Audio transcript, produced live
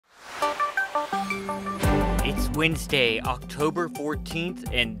Wednesday, October 14th,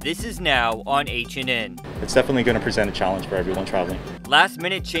 and this is now on H&N. It's definitely going to present a challenge for everyone traveling.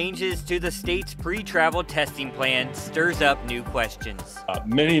 Last-minute changes to the state's pre-travel testing plan stirs up new questions.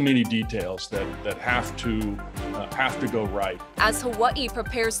 Many details that have to go right. As Hawaii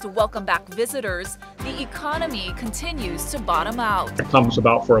prepares to welcome back visitors, the economy continues to bottom out. It comes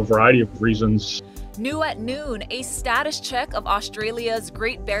about for a variety of reasons. New at noon, a status check of Australia's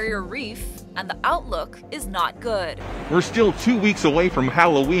Great Barrier Reef, and the outlook is not good. We're still 2 weeks away from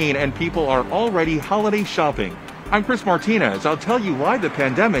Halloween and people are already holiday shopping. I'm Chris Martinez. I'll tell you why the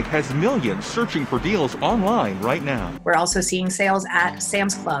pandemic has millions searching for deals online right now. We're also seeing sales at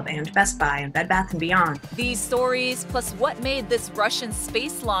Sam's Club and Best Buy and Bed Bath & Beyond. These stories, plus what made this Russian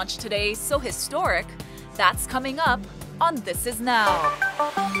space launch today so historic, that's coming up on This Is Now.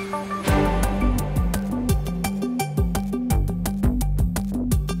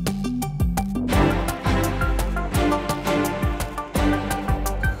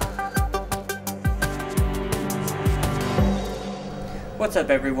 What's up,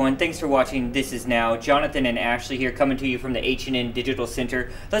 everyone? Thanks for watching This Is Now. Jonathan and Ashley here, coming to you from the H&N Digital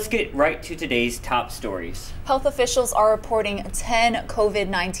Center. Let's get right to today's top stories. Health officials are reporting 10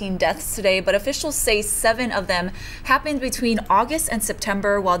 COVID-19 deaths today, but officials say 7 of them happened between August and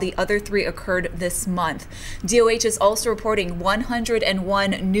September, while the other 3 occurred this month. DOH is also reporting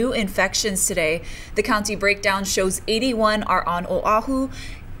 101 new infections today. The county breakdown shows 81 are on Oahu,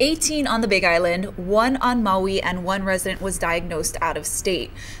 18 on the Big Island, 1 on Maui, and 1 resident was diagnosed out of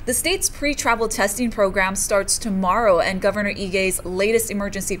state. The state's pre-travel testing program starts tomorrow, and Governor Ige's latest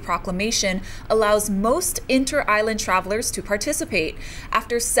emergency proclamation allows most inter-island travelers to participate.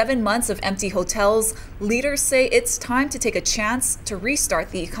 After 7 months of empty hotels, leaders say it's time to take a chance to restart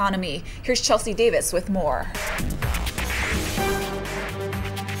the economy. Here's Chelsea Davis with more.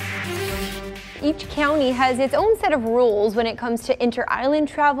 Each county has its own set of rules when it comes to inter-island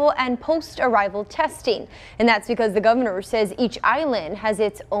travel and post-arrival testing. And that's because the governor says each island has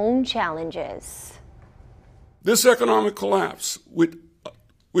its own challenges. This economic collapse,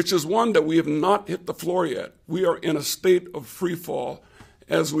 which is one that we have not hit the floor yet, we are in a state of free fall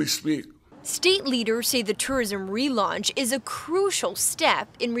as we speak. State leaders say the tourism relaunch is a crucial step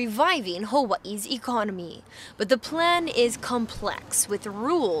in reviving Hawaii's economy. But the plan is complex, with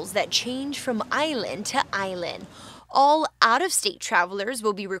rules that change from island to island. All out-of-state travelers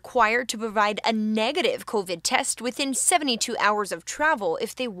will be required to provide a negative COVID test within 72 hours of travel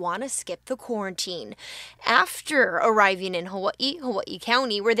if they want to skip the quarantine. After arriving in Hawaii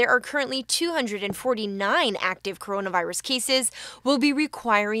County, where there are currently 249 active coronavirus cases, will be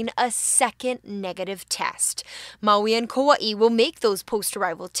requiring a second negative test. Maui and Kauai will make those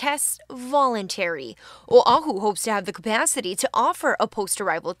post-arrival tests voluntary. Oahu hopes to have the capacity to offer a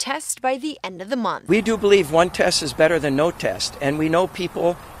post-arrival test by the end of the month. We do believe one test is better than no test, and we know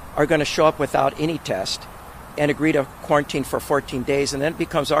people are going to show up without any test and agree to quarantine for 14 days, and then it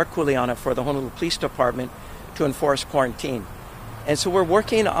becomes our kuleana for the Honolulu Police Department to enforce quarantine. And so we're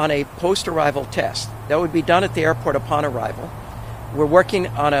working on a post-arrival test that would be done at the airport upon arrival. We're working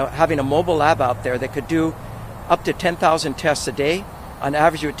on having a mobile lab out there that could do up to 10,000 tests a day. On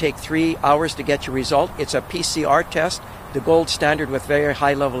average, it would take 3 hours to get your result. It's a PCR test, the gold standard with very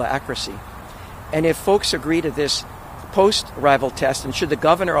high level of accuracy. And if folks agree to this post-arrival test, and should the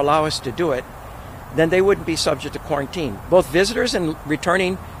governor allow us to do it, then they wouldn't be subject to quarantine. Both visitors and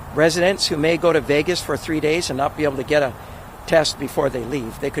returning residents who may go to Vegas for 3 days and not be able to get a test before they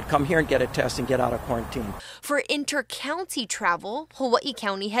leave, they could come here and get a test and get out of quarantine. For inter-county travel, Hawaii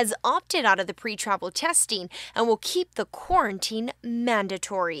County has opted out of the pre-travel testing and will keep the quarantine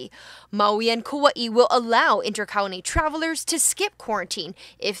mandatory. Maui and Kauai will allow inter-county travelers to skip quarantine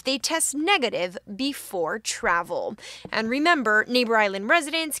if they test negative before travel. And remember, neighbor island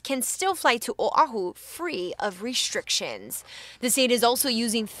residents can still fly to Oahu free of restrictions. The state is also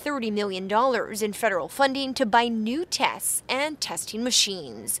using $30 million in federal funding to buy new tests and testing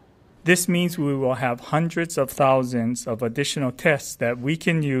machines. This means we will have hundreds of thousands of additional tests that we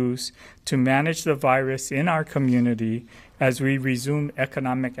can use to manage the virus in our community as we resume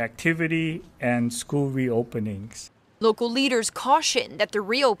economic activity and school reopenings. Local leaders caution that the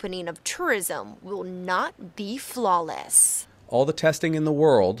reopening of tourism will not be flawless. All the testing in the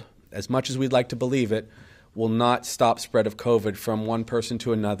world, as much as we'd like to believe it, will not stop spread of COVID from one person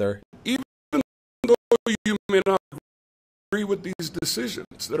to another. Even though you may not agree with these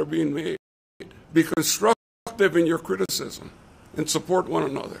decisions that are being made, be constructive in your criticism and support one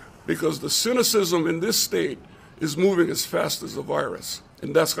another, because the cynicism in this state is moving as fast as the virus,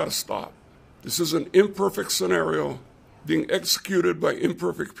 and that's got to stop. This is an imperfect scenario being executed by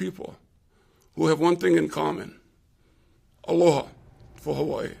imperfect people who have one thing in common: Aloha for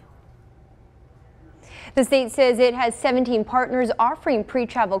Hawaii. The state says it has 17 partners offering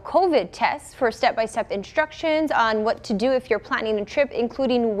pre-travel COVID tests. For step-by-step instructions on what to do if you're planning a trip,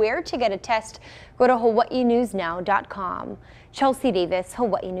 including where to get a test, go to hawaiinewsnow.com. Chelsea Davis,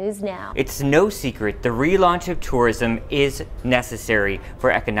 Hawaii News Now. It's no secret the relaunch of tourism is necessary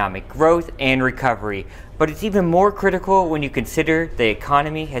for economic growth and recovery, but it's even more critical when you consider the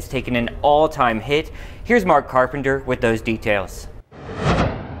economy has taken an all-time hit. Here's Mark Carpenter with those details.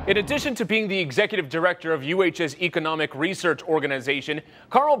 In addition to being the executive director of UH's economic research organization,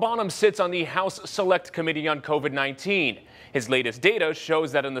 Carl Bonham sits on the House Select Committee on COVID-19. His latest data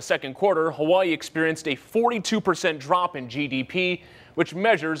shows that in the second quarter, Hawaii experienced a 42% drop in GDP, which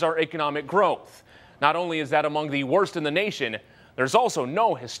measures our economic growth. Not only is that among the worst in the nation, there's also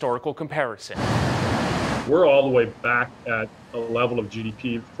no historical comparison. We're all the way back at a level of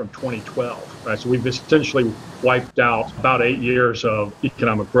GDP from 2012, right? So we've essentially wiped out about 8 years of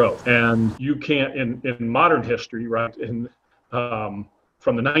economic growth. And you can't, in modern history, right, from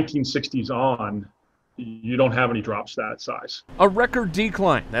the 1960s on, you don't have any drops that size. A record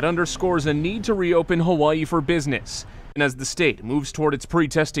decline that underscores a need to reopen Hawaii for business. And as the state moves toward its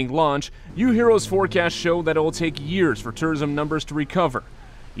pre-testing launch, UHero's forecasts show that it will take years for tourism numbers to recover,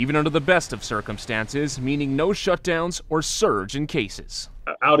 even under the best of circumstances, meaning no shutdowns or surge in cases.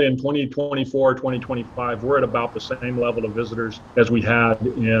 Out in 2024, 2025, we're at about the same level of visitors as we had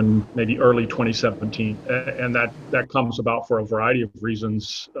in maybe early 2017. And that comes about for a variety of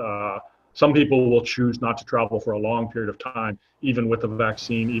reasons. Some people will choose not to travel for a long period of time, even with the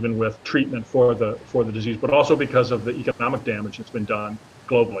vaccine, even with treatment for the disease, but also because of the economic damage that's been done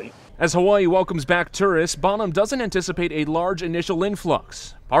globally. As Hawaii welcomes back tourists, Bonham doesn't anticipate a large initial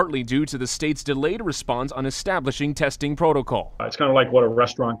influx, partly due to the state's delayed response on establishing testing protocol. It's kind of like what a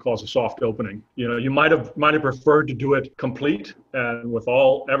restaurant calls a soft opening. You know, you might have preferred to do it complete and with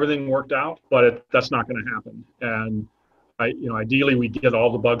everything worked out, but that's not going to happen. And ideally, we get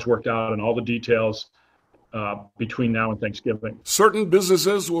all the bugs worked out and all the details between now and Thanksgiving. Certain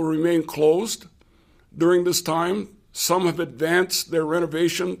businesses will remain closed during this time. Some have advanced their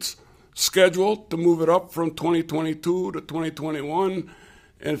renovations schedule to move it up from 2022 to 2021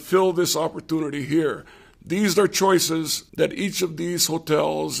 and fill this opportunity here. These are choices that each of these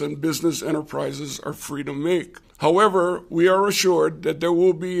hotels and business enterprises are free to make. However, we are assured that there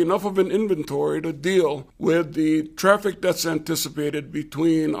will be enough of an inventory to deal with the traffic that's anticipated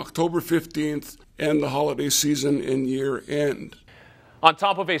between October 15th and the holiday season and year end. On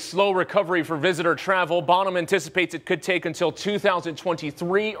top of a slow recovery for visitor travel, Bonham anticipates it could take until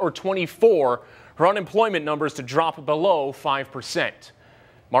 2023 or 24 for unemployment numbers to drop below 5%.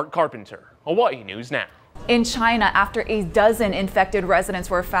 Mark Carpenter, Hawaii News Now. In China, after a dozen infected residents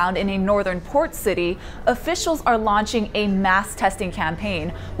were found in a northern port city, officials are launching a mass testing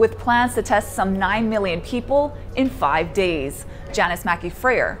campaign with plans to test some 9 million people in 5 days. Janice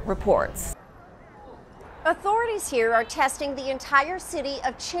Mackey-Freyer reports. Authorities here are testing the entire city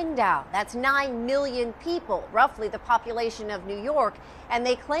of Qingdao. That's 9 million people, roughly the population of New York, and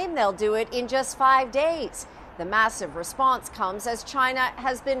they claim they'll do it in just 5 days. The massive response comes as China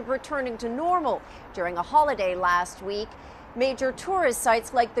has been returning to normal. During a holiday last week, major tourist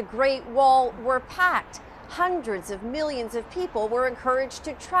sites like the Great Wall were packed. Hundreds of millions of people were encouraged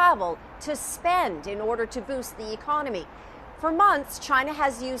to travel, to spend in order to boost the economy. For months, China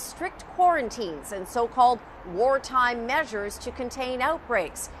has used strict quarantines and so-called wartime measures to contain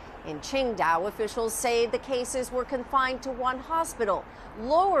outbreaks. In Qingdao, officials say the cases were confined to one hospital,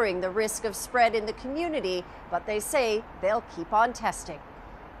 lowering the risk of spread in the community, but they say they'll keep on testing.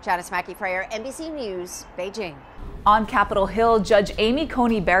 Janice Mackey-Freyer, NBC News, Beijing. On Capitol Hill, Judge Amy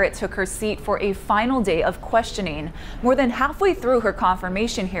Coney Barrett took her seat for a final day of questioning. More than halfway through her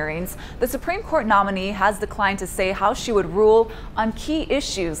confirmation hearings, the Supreme Court nominee has declined to say how she would rule on key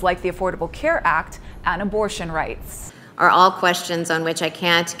issues like the Affordable Care Act and abortion rights. Are all questions on which I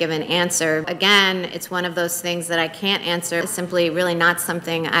can't give an answer. Again, it's one of those things that I can't answer. It's simply really not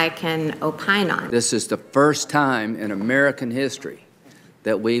something I can opine on. This is the first time in American history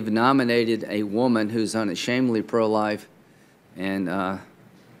that we've nominated a woman who's unashamedly pro-life and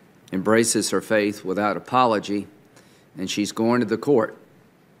embraces her faith without apology, and she's going to the court.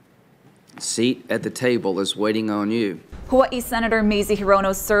 Seat at the table is waiting on you. Hawaii Senator Mazie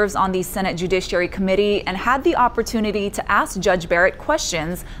Hirono serves on the Senate Judiciary Committee and had the opportunity to ask Judge Barrett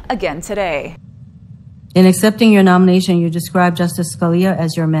questions again today. In accepting your nomination, you described Justice Scalia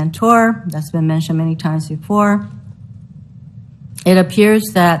as your mentor. That's been mentioned many times before. It appears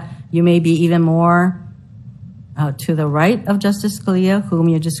that you may be even more to the right of Justice Scalia, whom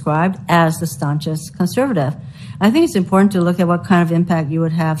you described as the staunchest conservative. I think it's important to look at what kind of impact you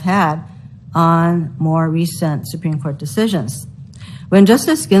would have had on more recent Supreme Court decisions. When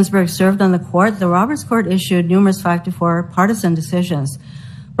Justice Ginsburg served on the court, the Roberts Court issued numerous 5-4 partisan decisions.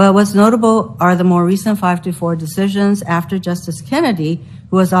 But what's notable are the more recent 5-4 decisions after Justice Kennedy,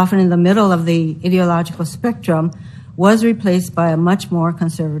 who was often in the middle of the ideological spectrum, was replaced by a much more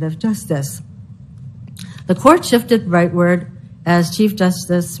conservative justice. The court shifted rightward as Chief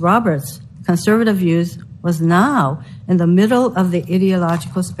Justice Roberts' conservative views was now in the middle of the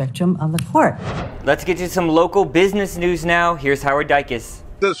ideological spectrum of the court. Let's get to some local business news now. Here's Howard Dykes.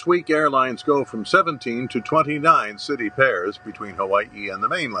 This week, airlines go from 17 to 29 city pairs between Hawaii and the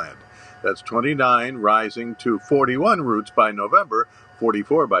mainland. That's 29 rising to 41 routes by November,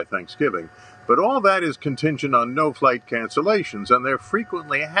 44 by Thanksgiving. But all that is contingent on no flight cancellations, and there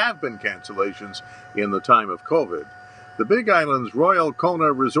frequently have been cancellations in the time of COVID. The Big Island's Royal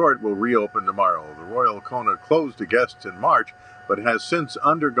Kona Resort will reopen tomorrow. The Royal Kona closed to guests in March, but has since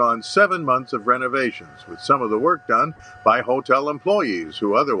undergone 7 months of renovations, with some of the work done by hotel employees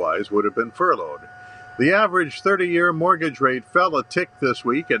who otherwise would have been furloughed. The average 30-year mortgage rate fell a tick this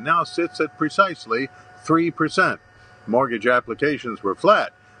week and now sits at precisely 3%. Mortgage applications were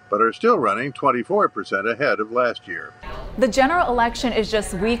flat, but are still running 24% ahead of last year. The general election is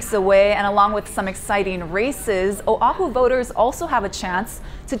just weeks away, and along with some exciting races, Oahu voters also have a chance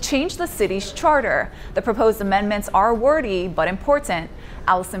to change the city's charter. The proposed amendments are wordy but important.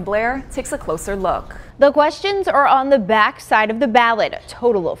 Allison Blair takes a closer look. The questions are on the back side of the ballot, a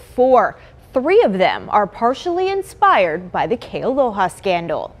total of 4. 3 of them are partially inspired by the Kealoha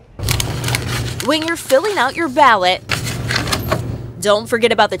scandal. When you're filling out your ballot, don't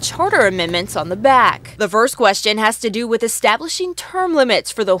forget about the charter amendments on the back. The first question has to do with establishing term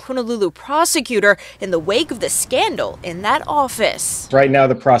limits for the Honolulu prosecutor in the wake of the scandal in that office. Right now,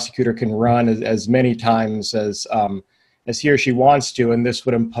 the prosecutor can run as many times as he or she wants to, and this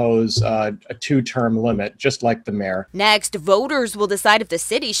would impose a 2-term limit, just like the mayor. Next, voters will decide if the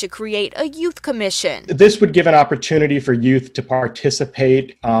city should create a youth commission. This would give an opportunity for youth to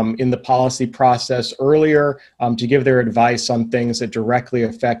participate in the policy process earlier, to give their advice on things that directly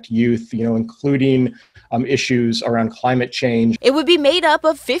affect youth, including issues around climate change. It would be made up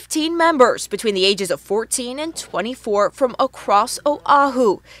of 15 members between the ages of 14 and 24 from across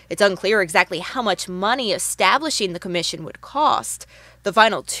Oahu. It's unclear exactly how much money establishing the commission would cost. The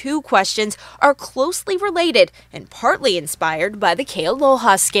final 2 questions are closely related and partly inspired by the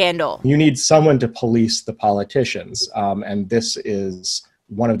Kealoha scandal. You need someone to police the politicians, and this is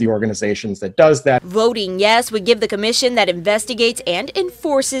one of the organizations that does that. Voting yes would give the commission that investigates and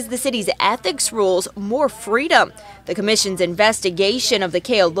enforces the city's ethics rules more freedom. The commission's investigation of the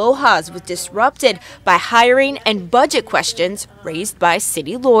Kealohas was disrupted by hiring and budget questions raised by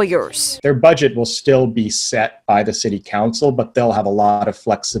city lawyers. Their budget will still be set by the city council, but they'll have a lot of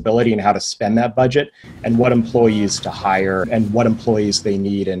flexibility in how to spend that budget and what employees to hire and what employees they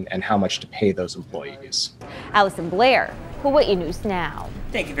need and how much to pay those employees. Allison Blair, Hawaii News Now.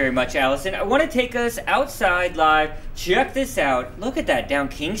 Thank you very much, Allison. I want to take us outside live. Check this out. Look at that down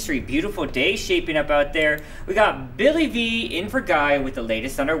King Street. Beautiful day shaping up out there. We got Billy V in for Guy with the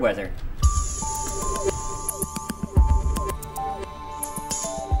latest on our weather.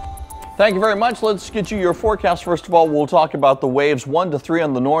 Thank you very much. Let's get you your forecast. First of all, we'll talk about the waves 1 to 3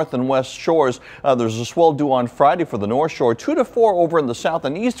 on the north and west shores. There's a swell due on Friday for the north shore, 2 to 4 over in the south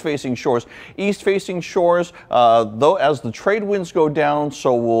and east facing shores. East facing shores, though, as the trade winds go down,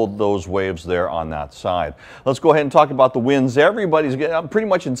 so will those waves there on that side. Let's go ahead and talk about the winds. Everybody's getting pretty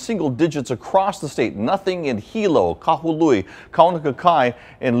much in single digits across the state. Nothing in Hilo, Kahului, Kaunakakai,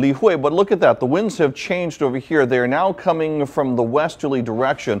 and Lihue. But look at that. The winds have changed over here. They are now coming from the westerly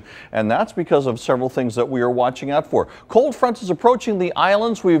direction, and that's because of several things that we are watching out for. Cold front is approaching the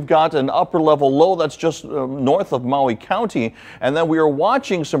islands. We've got an upper level low that's just north of Maui County, and then we are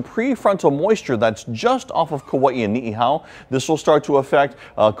watching some prefrontal moisture that's just off of Kauai and Niihau. This will start to affect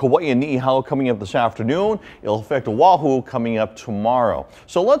Kauai and Niihau coming up this afternoon. It'll affect Oahu coming up tomorrow.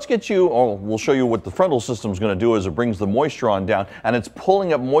 So let's get you, or we'll show you what the frontal system is going to do as it brings the moisture on down, and it's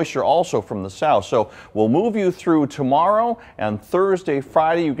pulling up moisture also from the south. So we'll move you through tomorrow and Thursday,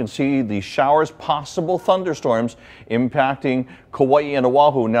 Friday. You can see the showers, possible thunderstorms impacting Kauai and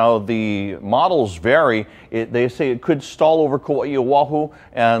Oahu. Now, the models vary. They say it could stall over Kauai, Oahu,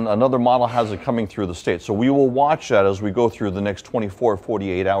 and another model has it coming through the state. So we will watch that as we go through the next 24,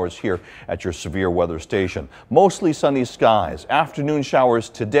 48 hours here at your severe weather station. Mostly sunny skies. Afternoon showers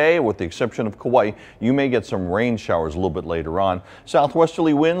today, with the exception of Kauai. You may get some rain showers a little bit later on.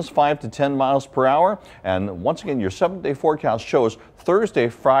 Southwesterly winds 5 to 10 miles per hour. And once again, your 7-day forecast shows Thursday,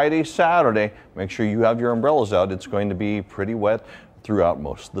 Friday, Saturday. Make sure you have your umbrellas out. It's going to be pretty wet throughout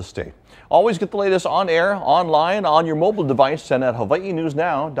most of the state. Always get the latest on air, online, on your mobile device, and at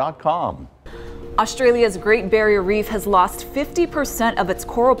hawaiinewsnow.com. Australia's Great Barrier Reef has lost 50% of its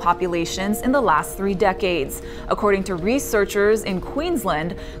coral populations in the last 3 decades. According to researchers in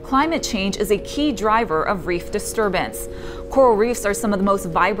Queensland, climate change is a key driver of reef disturbance. Coral reefs are some of the most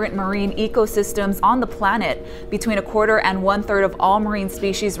vibrant marine ecosystems on the planet. Between 1/4 and 1/3 of all marine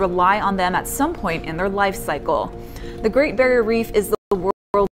species rely on them at some point in their life cycle. The Great Barrier Reef is the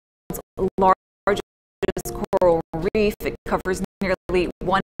world's largest coral reef. It covers nearly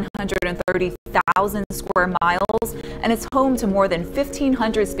 130,000 square miles, and it's home to more than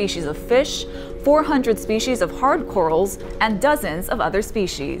 1,500 species of fish, 400 species of hard corals, and dozens of other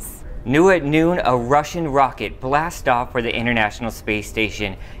species. New at noon, a Russian rocket blasts off for the International Space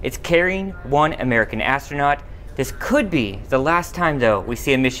Station. It's carrying 1 American astronaut. This could be the last time, though, we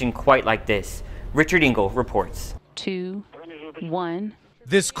see a mission quite like this. Richard Engel reports. 2, 1.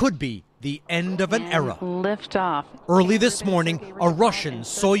 This could be the end of an era. Liftoff. Early this morning, a Russian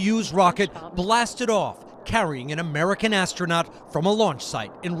Soyuz rocket blasted off, carrying an American astronaut from a launch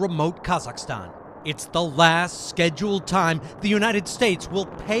site in remote Kazakhstan. It's the last scheduled time the United States will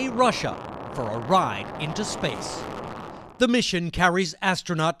pay Russia for a ride into space. The mission carries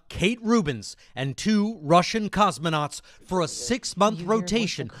astronaut Kate Rubins and 2 Russian cosmonauts for a 6-month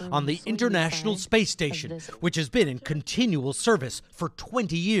rotation on the International Space Station, which has been in continual service for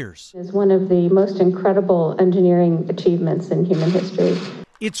 20 years. It's one of the most incredible engineering achievements in human history.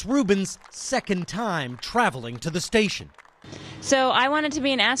 It's Rubins' 2nd time traveling to the station. So I wanted to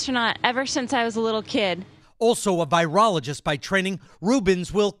be an astronaut ever since I was a little kid. Also a virologist by training,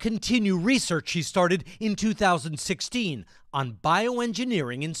 Rubins will continue research he started in 2016 on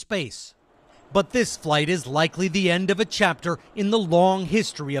bioengineering in space. But this flight is likely the end of a chapter in the long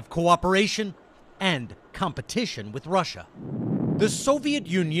history of cooperation and competition with Russia. The Soviet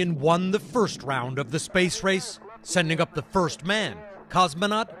Union won the first round of the space race, sending up the first man,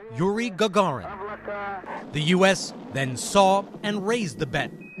 cosmonaut Yuri Gagarin. The U.S. then saw and raised the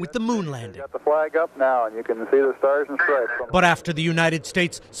bet with the moon landing. Got the flag up now, and you can see the stars and stripes. But after the United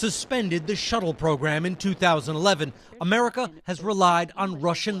States suspended the shuttle program in 2011, America has relied on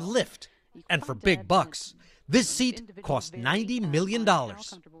Russian lift. And for big bucks, this seat cost $90 million.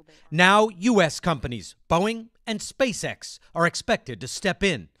 Now U.S. companies, Boeing and SpaceX, are expected to step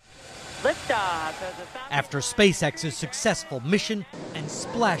in. After SpaceX's successful mission and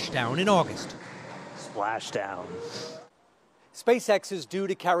splashdown in August. Splashdown. SpaceX is due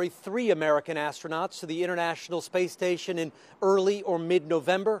to carry 3 American astronauts to the International Space Station in early or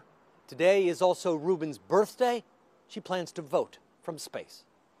mid-November. Today is also Rubins' birthday. She plans to vote from space.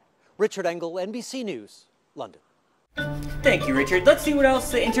 Richard Engel, NBC News, London. Thank you, Richard. Let's see what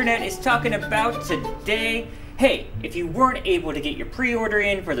else the internet is talking about today. Hey, if you weren't able to get your pre-order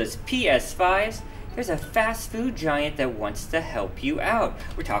in for those PS5s, there's a fast food giant that wants to help you out.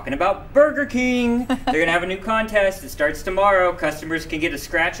 We're talking about Burger King. They're gonna have a new contest. It starts tomorrow. Customers can get a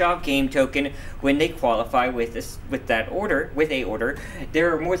scratch-off game token when they qualify with a order.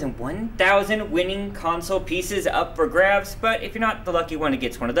 There are more than 1,000 winning console pieces up for grabs, but if you're not the lucky one who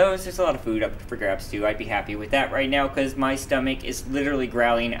gets one of those, there's a lot of food up for grabs too. I'd be happy with that right now because my stomach is literally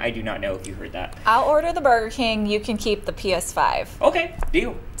growling. I do not know if you heard that. I'll order the Burger King. You can keep the PS5. Okay,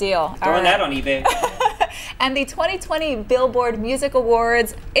 deal. Throwing that on eBay. And the 2020 Billboard Music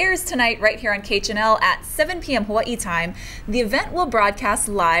Awards airs tonight right here on KHNL at 7 p.m. Hawaii time. The event will broadcast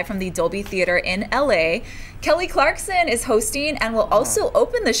live from the Dolby Theater in LA. Kelly Clarkson is hosting and will also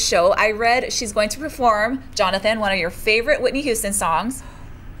open the show. I read she's going to perform, Jonathan, one of your favorite Whitney Houston songs.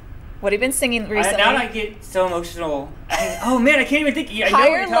 What have you been singing recently? Now I get so emotional. Oh man, I can't even think. I know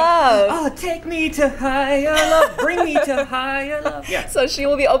Higher Love. Oh, take me to higher love. Bring me to higher love. Yeah. So she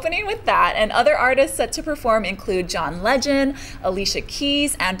will be opening with that. And other artists set to perform include John Legend, Alicia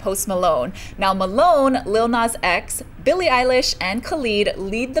Keys, and Post Malone. Now Malone, Lil Nas X, Billie Eilish, and Khalid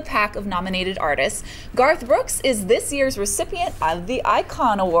lead the pack of nominated artists. Garth Brooks is this year's recipient of the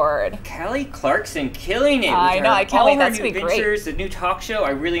Icon Award. Kelly Clarkson killing it. I know, Kelly, that's going to be great. The new talk show,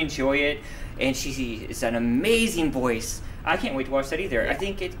 I really enjoy it. And she is an amazing voice. I can't wait to watch that either. I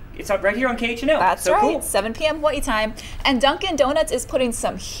think it's up right here on KHNO. That's so right, cool. 7 p.m. Hawaii time. And Dunkin' Donuts is putting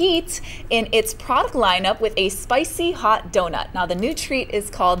some heat in its product lineup with a spicy hot donut. Now, the new treat is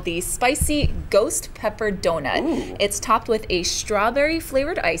called the Spicy Ghost Pepper Donut. Ooh. It's topped with a strawberry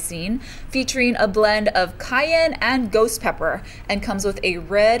flavored icing featuring a blend of cayenne and ghost pepper and comes with a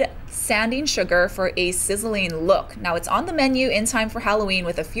red sanding sugar for a sizzling look. Now, it's on the menu in time for Halloween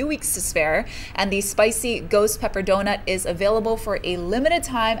with a few weeks to spare, and the Spicy Ghost Pepper Donut is available for a limited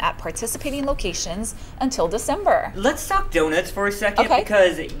time at participating locations until December. Let's talk donuts for a second,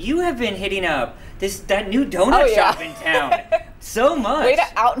 because you have been hitting up that new donut shop in town so much. Way to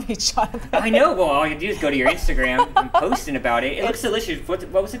out me, Jonathan. I know. Well, all you do is go to your Instagram and posting about it. It looks delicious. What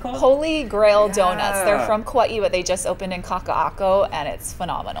was it called? Holy Grail Donuts. They're from Kauai, but they just opened in Kaka'ako, and it's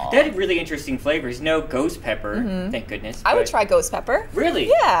phenomenal. They had really interesting flavors. No ghost pepper, thank goodness. I would try ghost pepper. Really?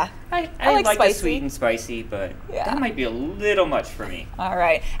 Yeah. I like the sweet and spicy, but that might be a little much for me. All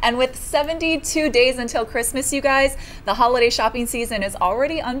right. And with 72 days until Christmas, you guys, the holiday shopping season is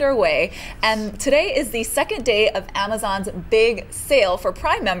already underway. And today is the second day of Amazon's big sale for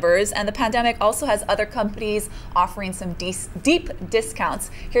Prime members. And the pandemic also has other companies offering some deep discounts.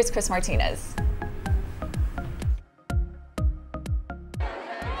 Here's Chris Martinez.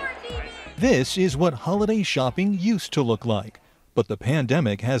 This is what holiday shopping used to look like. But the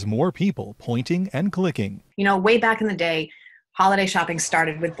pandemic has more people pointing and clicking. You know, way back in the day, holiday shopping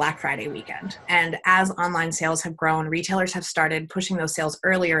started with Black Friday weekend. And as online sales have grown, retailers have started pushing those sales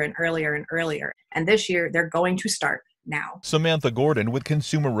earlier and earlier and earlier. And this year, they're going to start now. Samantha Gordon with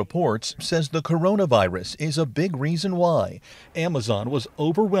Consumer Reports says the coronavirus is a big reason why Amazon was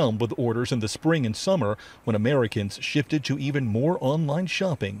overwhelmed with orders in the spring and summer when Americans shifted to even more online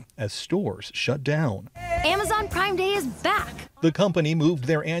shopping as stores shut down. Amazon Prime Day is back. The company moved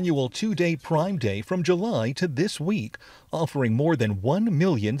their annual 2-day Prime Day from July to this week, offering more than 1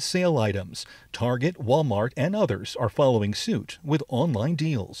 million sale items. Target, Walmart, and others are following suit with online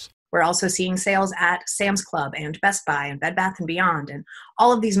deals. We're also seeing sales at Sam's Club and Best Buy and Bed Bath & Beyond, and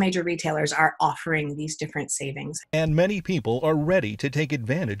all of these major retailers are offering these different savings. And many people are ready to take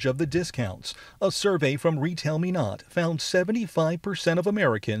advantage of the discounts. A survey from Retail Me Not found 75% of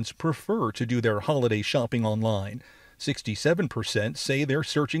Americans prefer to do their holiday shopping online. 67% say they're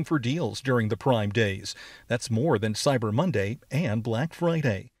searching for deals during the Prime days. That's more than Cyber Monday and Black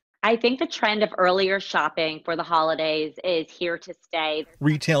Friday. I think the trend of earlier shopping for the holidays is here to stay.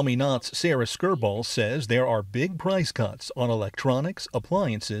 Retail Me Not's Sarah Skirball says there are big price cuts on electronics,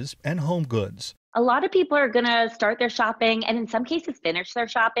 appliances, and home goods. A lot of people are going to start their shopping and in some cases finish their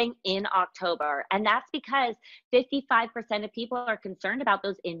shopping in October. And that's because 55% of people are concerned about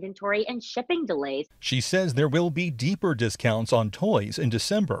those inventory and shipping delays. She says there will be deeper discounts on toys in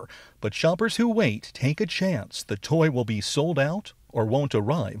December, but shoppers who wait take a chance the toy will be sold out or won't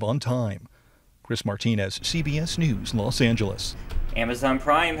arrive on time. Chris Martinez, CBS News, Los Angeles. Amazon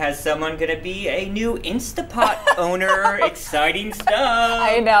Prime has someone going to be a new Instapot owner. Exciting stuff.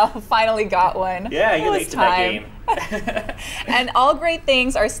 I know, finally got one. Yeah, you're late to that game. And all great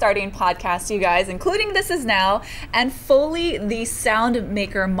things are starting podcasts, you guys, including This Is Now and Foley the Sound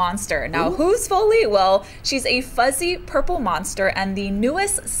Maker Monster. Now, who's Foley? Well, she's a fuzzy purple monster and the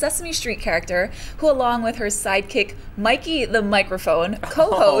newest Sesame Street character who, along with her sidekick Mikey the Microphone,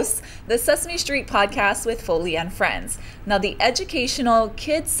 co-hosts the Sesame Street podcast with Foley and Friends. Now, the educational,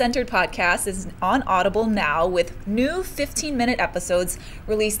 kids-centered podcast is on Audible now with new 15-minute episodes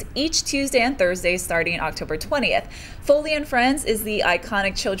released each Tuesday and Thursday starting October 20th. Foley and Friends is the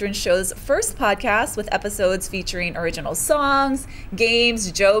iconic children's show's first podcast with episodes featuring original songs,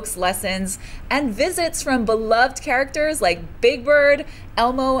 games, jokes, lessons, and visits from beloved characters like Big Bird,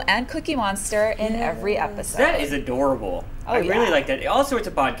 Elmo, and Cookie Monster in every episode. That is adorable. I really like that. All sorts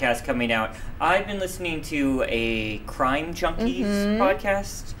of podcasts coming out. I've been listening to a Crime Junkies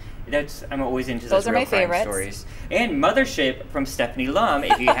podcast. I'm always into those are real my crime favorites. stories. And Mothership from Stephanie Lum.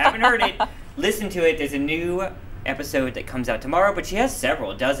 If you haven't heard it, listen to it. There's a new episode that comes out tomorrow, but she has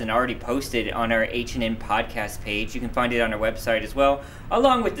several dozen already posted on our H&N podcast page. You can find it on our website as well,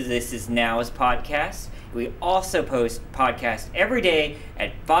 along with the This Is Now's podcast. We also post podcasts every day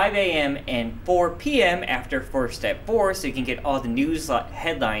at 5 a.m. and 4 p.m. after First Step 4, so you can get all the news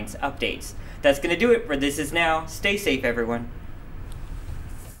headlines updates. That's going to do it for This Is Now. Stay safe, everyone.